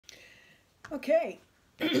Okay,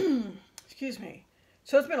 excuse me.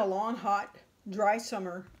 So it's been a long, hot, dry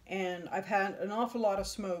summer, and I've had an awful lot of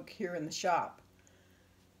smoke here in the shop.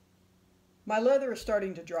 My leather is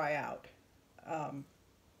starting to dry out. Um,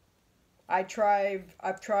 I've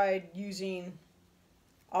tried using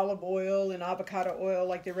olive oil and avocado oil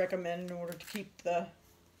like they recommend in order to keep the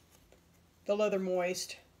leather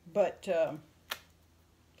moist, but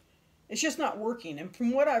it's just not working. And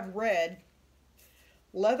from what I've read,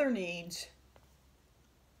 leather needs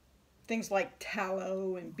things like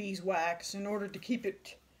tallow and beeswax in order to keep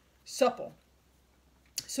it supple.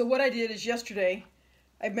 So what I did is yesterday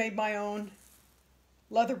I made my own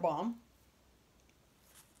leather balm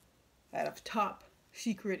out of top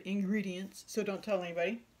secret ingredients, so don't tell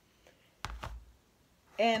anybody.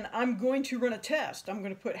 And I'm going to run a test. I'm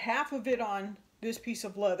going to put half of it on this piece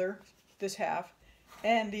of leather, this half,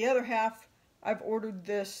 and the other half I've ordered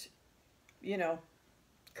this,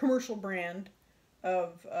 commercial brand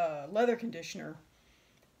of leather conditioner.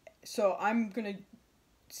 So I'm going to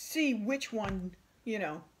see which one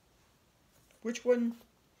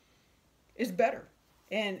is better.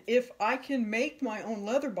 And if I can make my own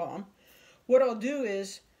leather balm, what I'll do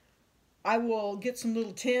is I will get some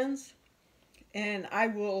little tins and I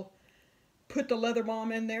will put the leather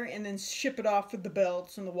balm in there and then ship it off with the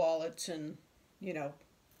belts and the wallets and,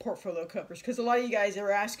 portfolio covers. Because a lot of you guys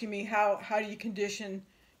are asking me how do you condition,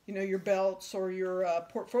 your belts or your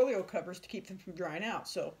portfolio covers to keep them from drying out.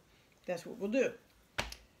 So that's what we'll do.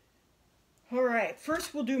 All right,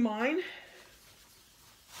 first we'll do mine.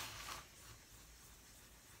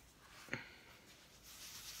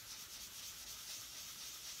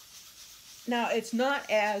 Now it's not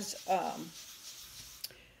as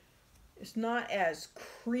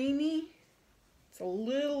creamy. It's a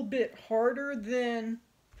little bit harder than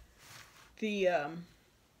the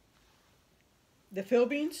fill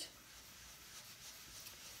beans.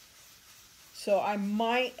 So I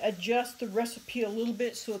might adjust the recipe a little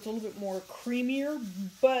bit so it's a little bit more creamier,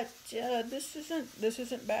 but this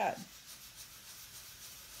isn't bad.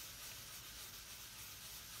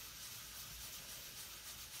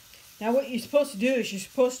 Now what you're supposed to do is you're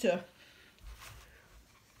supposed to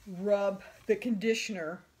rub the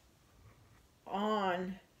conditioner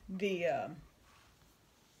on the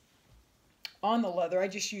leather. I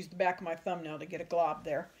just used the back of my thumbnail to get a glob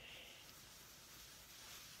there.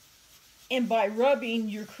 And by rubbing,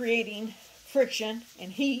 you're creating friction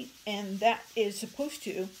and heat, and that is supposed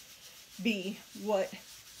to be what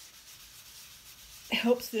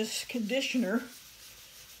helps this conditioner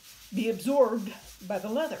be absorbed by the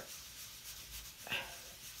leather.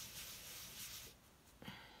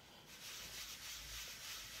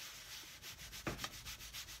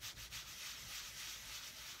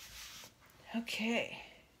 Okay,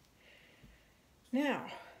 now,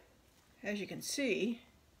 as you can see,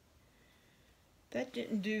 that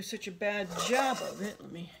didn't do such a bad job of it.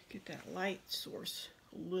 Let me get that light source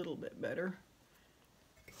a little bit better.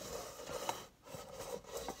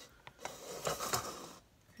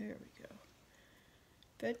 There we go.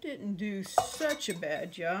 That didn't do such a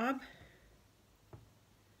bad job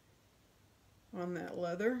on that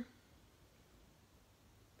leather.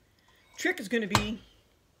 Trick is going to be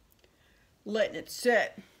letting it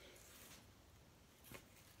set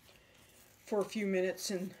for a few minutes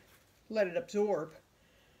and let it absorb.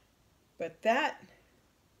 But that's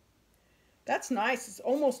nice. It's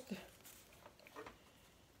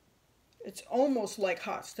almost like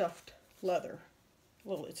hot stuffed leather.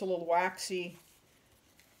 It's a little waxy.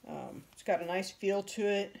 It's got a nice feel to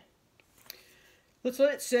it. Let's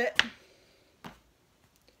let it set.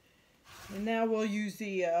 And now we'll use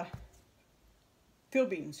the fill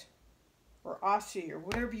beans, or Aussie, or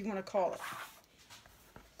whatever you want to call it.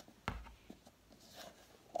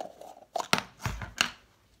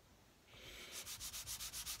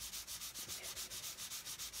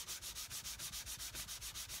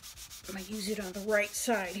 I'm going to use it on the right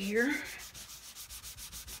side here.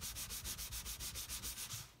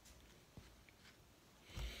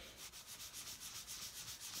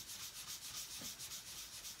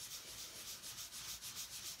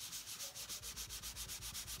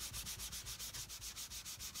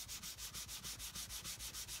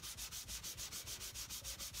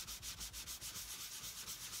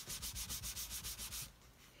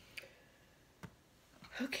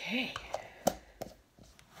 Okay.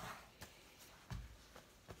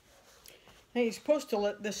 Now you're supposed to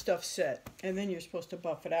let this stuff set, and then you're supposed to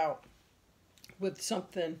buff it out with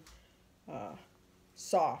something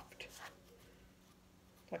soft,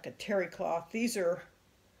 like a terry cloth. These are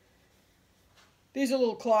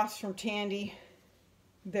little cloths from Tandy.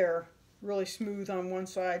 They're really smooth on one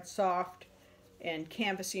side, soft, and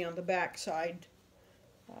canvasy on the back side.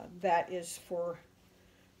 That is for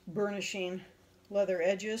burnishing leather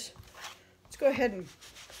edges. Let's go ahead and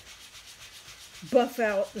buff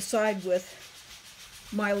out the side with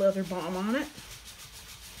my leather balm on it.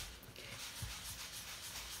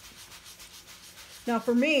 Now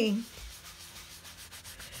for me,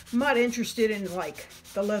 I'm not interested in like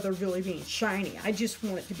the leather really being shiny. I just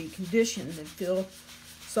want it to be conditioned and feel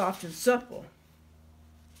soft and supple.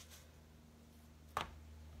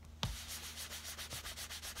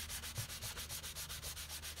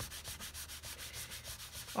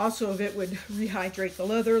 Also, if it would rehydrate the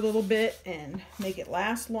leather a little bit and make it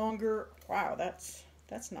last longer, wow, that's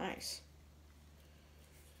nice.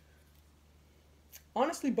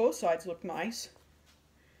 Honestly, both sides look nice.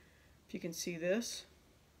 If you can see this.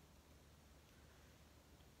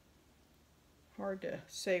 Hard to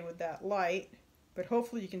say with that light, but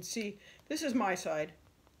hopefully you can see. This is my side.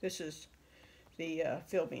 This is the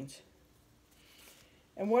field beans.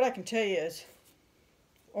 And what I can tell you is,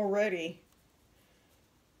 already,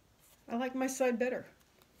 I like my side better.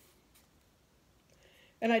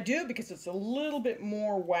 And I do because it's a little bit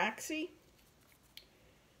more waxy.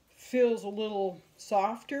 Feels a little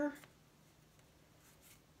softer.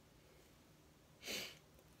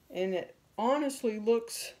 And it honestly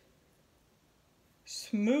looks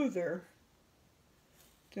smoother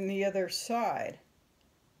than the other side.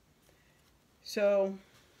 So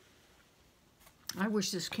I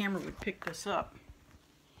wish this camera would pick this up.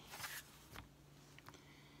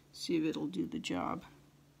 See if it'll do the job.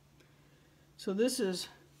 So this is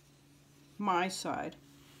my side,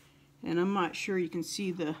 and I'm not sure you can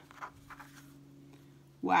see the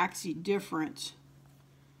waxy difference.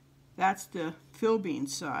 That's the field bean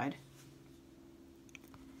side.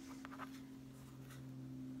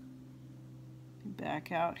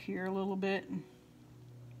 Back out here a little bit.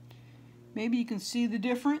 Maybe you can see the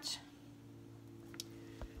difference.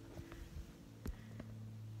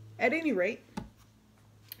 At any rate,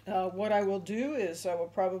 what I will do is I will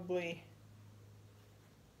probably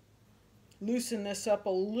loosen this up a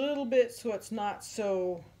little bit so it's not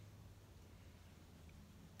so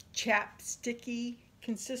chapsticky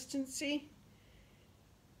consistency,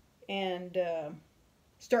 and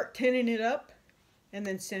start tinning it up and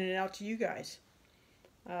then sending it out to you guys.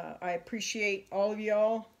 I appreciate all of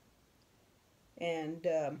y'all and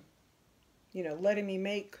you know, letting me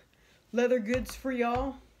make leather goods for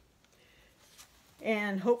y'all.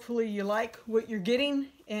 And hopefully you like what you're getting.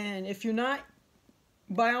 And if you're not,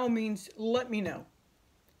 by all means, let me know.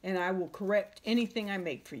 And I will correct anything I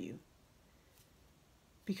make for you.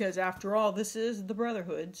 Because after all, this is the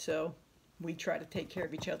brotherhood, so we try to take care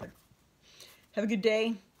of each other. Have a good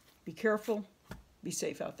day. Be careful. Be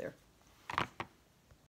safe out there.